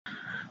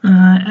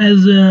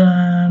As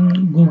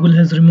Google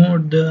has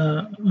removed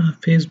the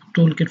Facebook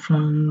Toolkit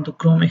from the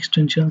Chrome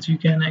extensions, you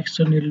can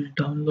externally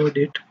download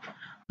it.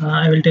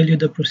 I will tell you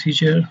the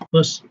procedure.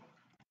 First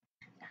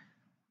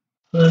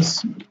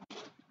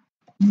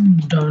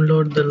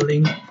download the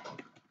link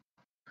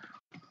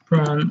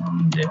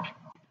from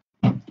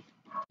the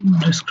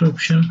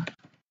description.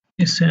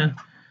 It's a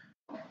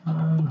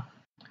uh,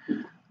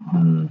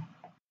 mm,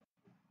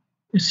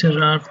 it's a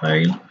RAR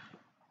file.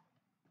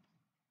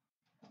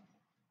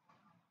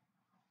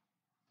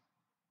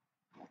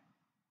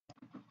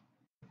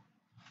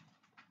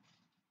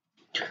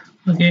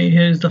 Okay,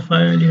 here is the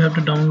file. You have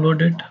to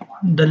download it.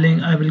 The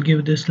link, I will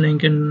give this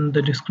link in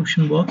the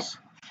description box.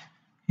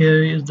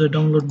 Here is the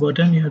download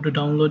button. You have to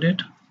download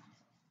it.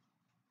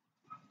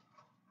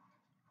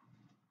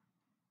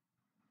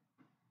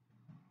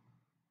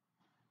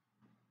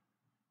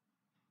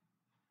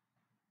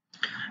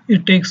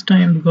 It takes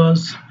time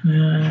because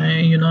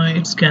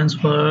it scans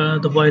for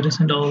the virus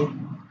and all.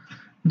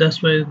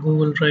 That's why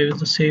Google Drive is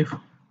the safe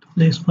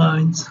place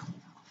files.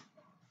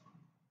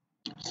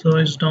 So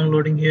it's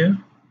downloading here.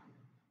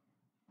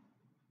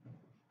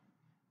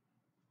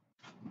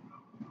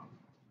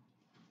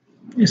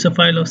 It's a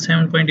file of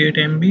 7.8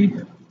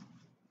 MB.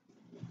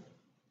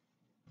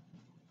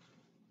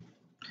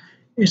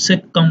 It's a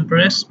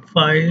compressed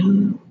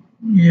file.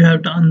 You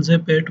have to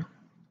unzip it.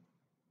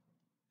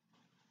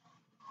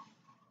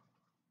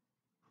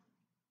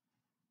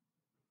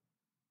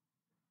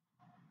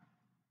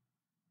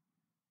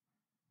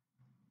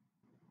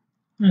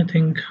 I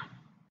think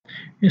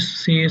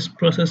C is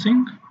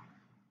processing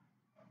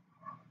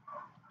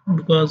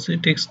because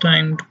it takes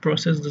time to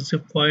process the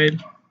zip file.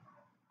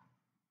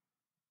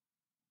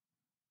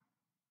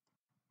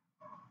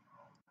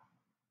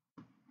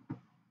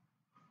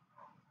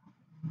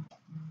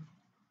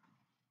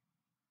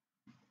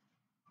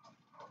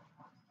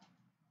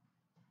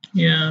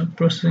 Yeah,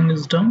 processing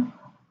is done.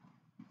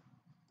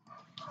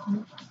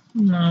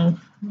 Now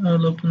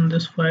I'll open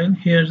this file.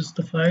 Here is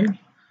the file.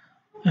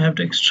 I have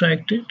to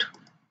extract it.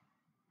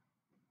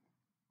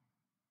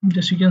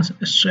 Just you can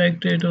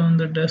extract it on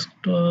the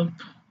desktop.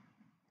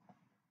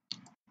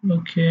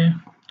 Okay,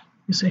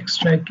 it's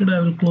extracted. I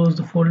will close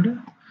the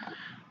folder,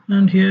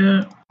 and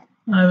here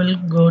I will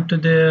go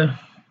to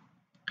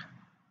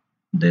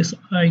this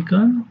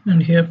icon,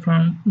 and here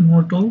from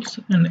more tools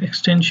and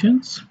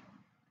extensions.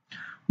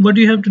 What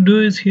you have to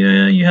do is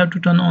here you have to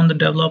turn on the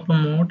developer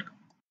mode,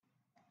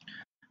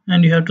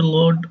 and you have to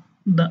load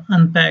the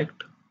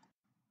unpacked.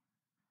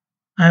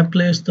 I have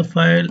placed the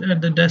file at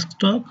the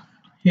desktop.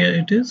 Here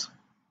it is.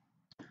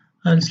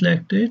 I'll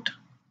select it.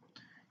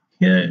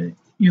 Here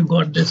you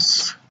got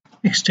this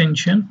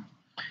extension,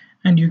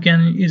 and you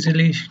can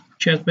easily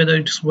check whether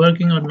it's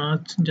working or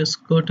not.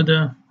 Just go to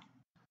the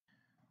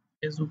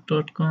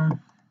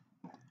facebook.com,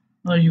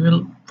 or you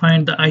will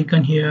find the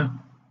icon here.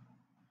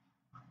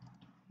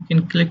 You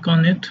can click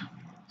on it,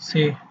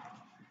 say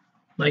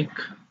like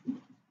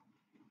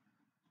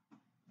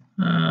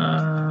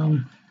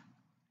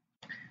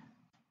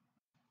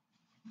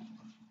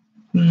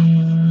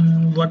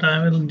what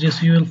I will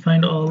just, you will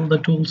find all the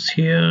tools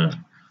here,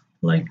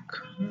 like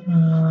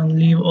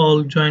leave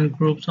all join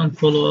groups,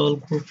 unfollow all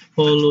groups,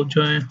 follow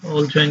join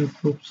all join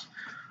groups,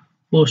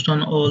 post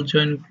on all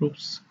join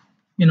groups,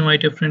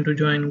 invite a friend to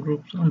join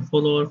groups,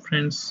 unfollow our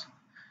friends,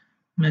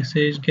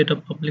 message, get a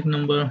public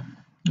number,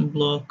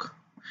 block,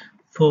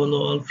 follow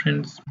all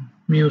friends,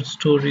 mute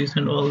stories,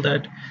 and all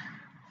that.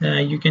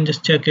 You can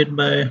just check it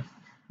by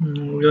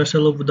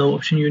yourself with the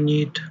option you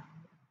need.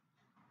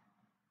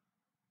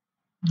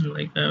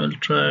 Like I will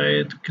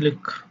try to click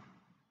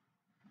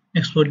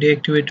explore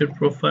deactivated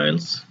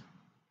profiles.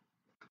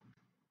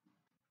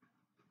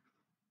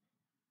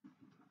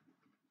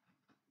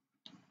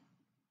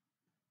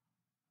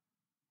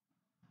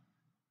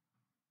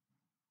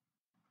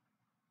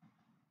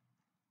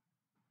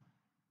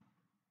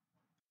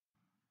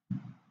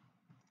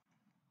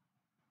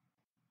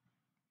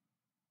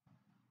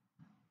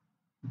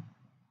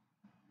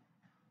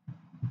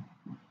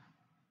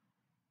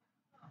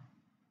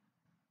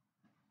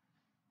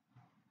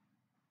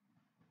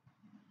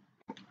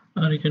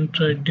 Or you can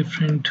try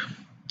different,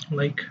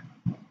 like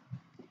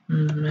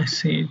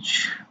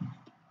message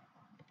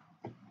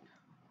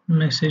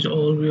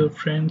all your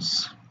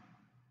friends.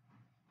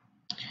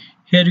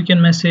 Here you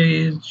can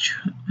message,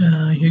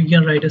 you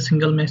can write a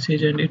single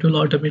message and it will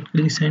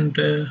automatically send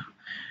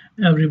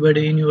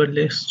everybody in your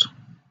list.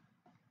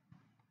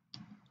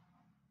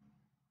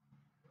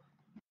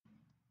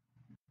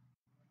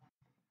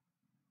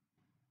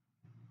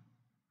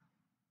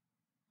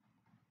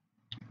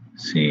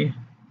 See,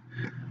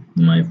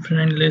 my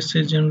friend list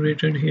is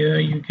generated here.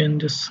 You can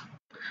just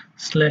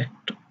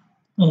select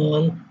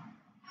all.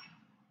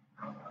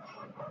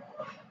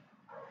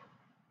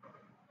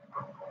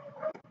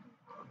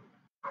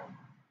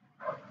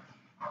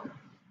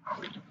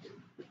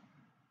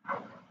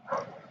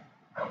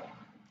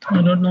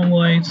 I don't know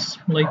why it's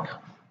like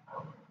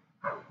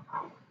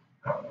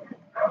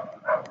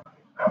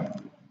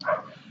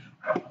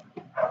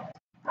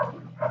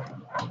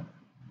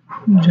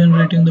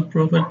Generating the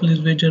profile.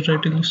 Please wait.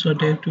 Generating list or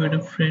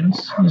deactivated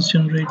friends is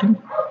generating.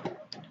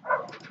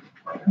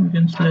 You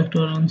can select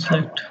or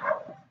unselect.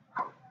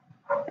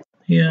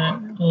 Here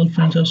all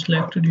friends are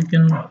selected. You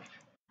can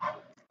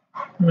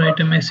write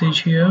a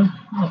message here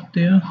up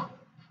there.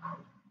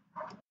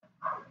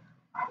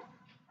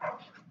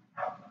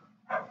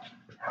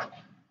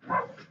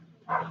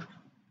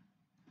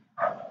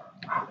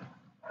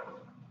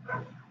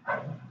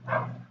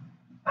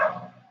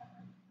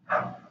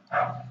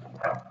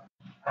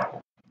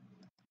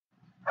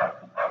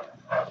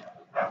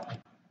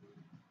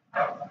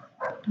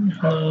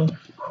 Hello,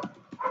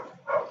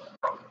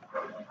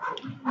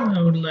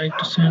 I would like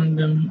to send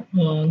them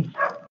all.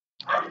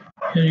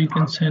 Here you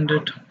can send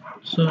it.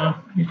 So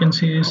you can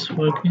see it's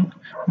working,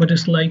 but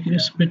it's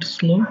a bit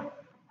slow.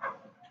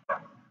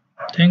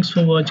 Thanks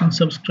for watching.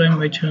 Subscribe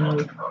my channel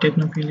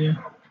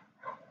Technophilia.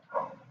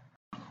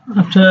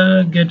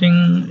 After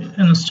getting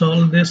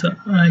installed this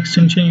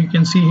extension, you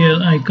can see here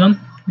icon.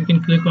 You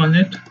can click on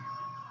it.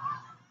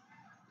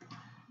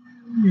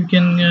 You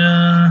can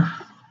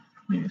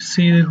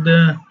see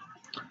the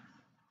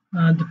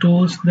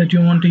tools that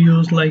you want to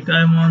use. Like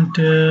I want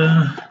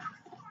to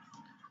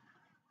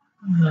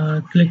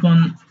click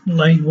on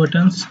like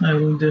buttons. I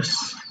will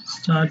just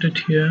start it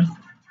here.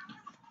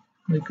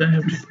 Like I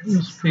have to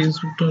use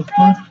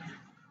facebook.com.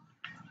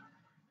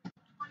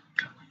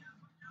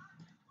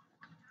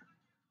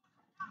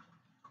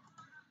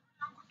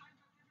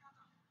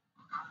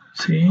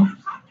 See,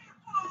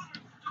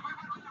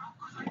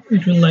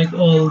 it will like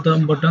all the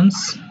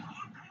buttons.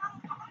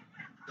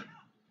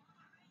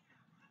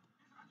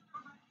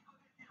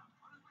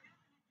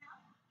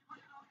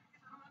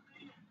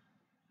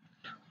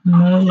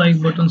 No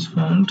like buttons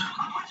found.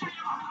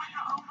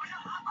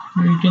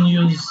 You can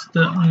use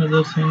the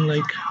another thing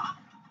like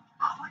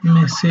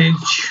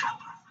message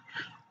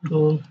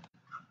goal.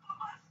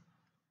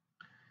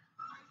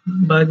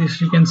 By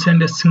this you can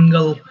send a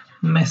single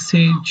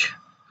message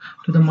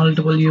to the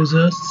multiple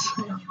users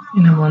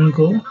in a one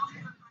go.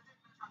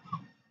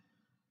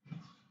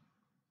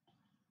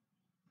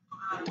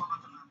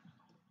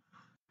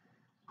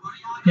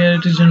 Here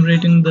it is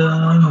generating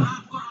the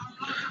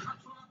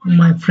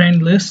my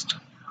friend list.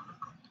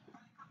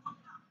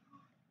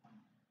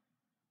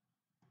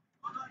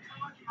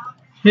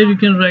 Here you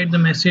can write the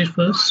message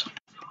first,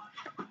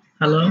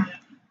 hello,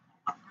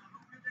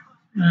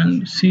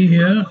 and see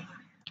here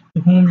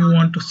whom you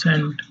want to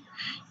send.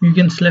 You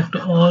can select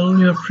all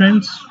your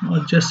friends or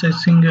just a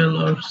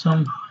single or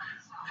some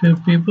few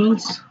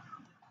peoples,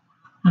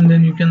 and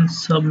then you can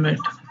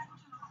submit.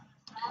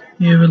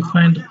 You will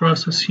find the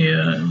process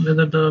here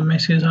whether the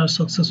messages are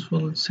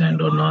successful sent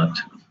or not.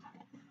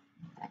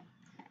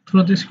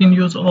 Through this you can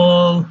use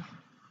all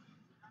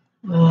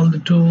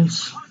the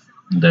tools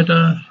that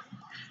are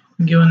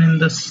given in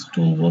this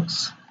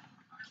toolbox.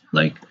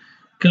 Like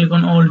click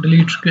on all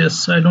delete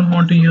requests. I don't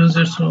want to use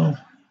it, so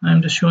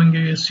I'm just showing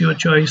you, it's your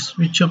choice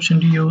which option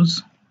to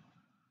use.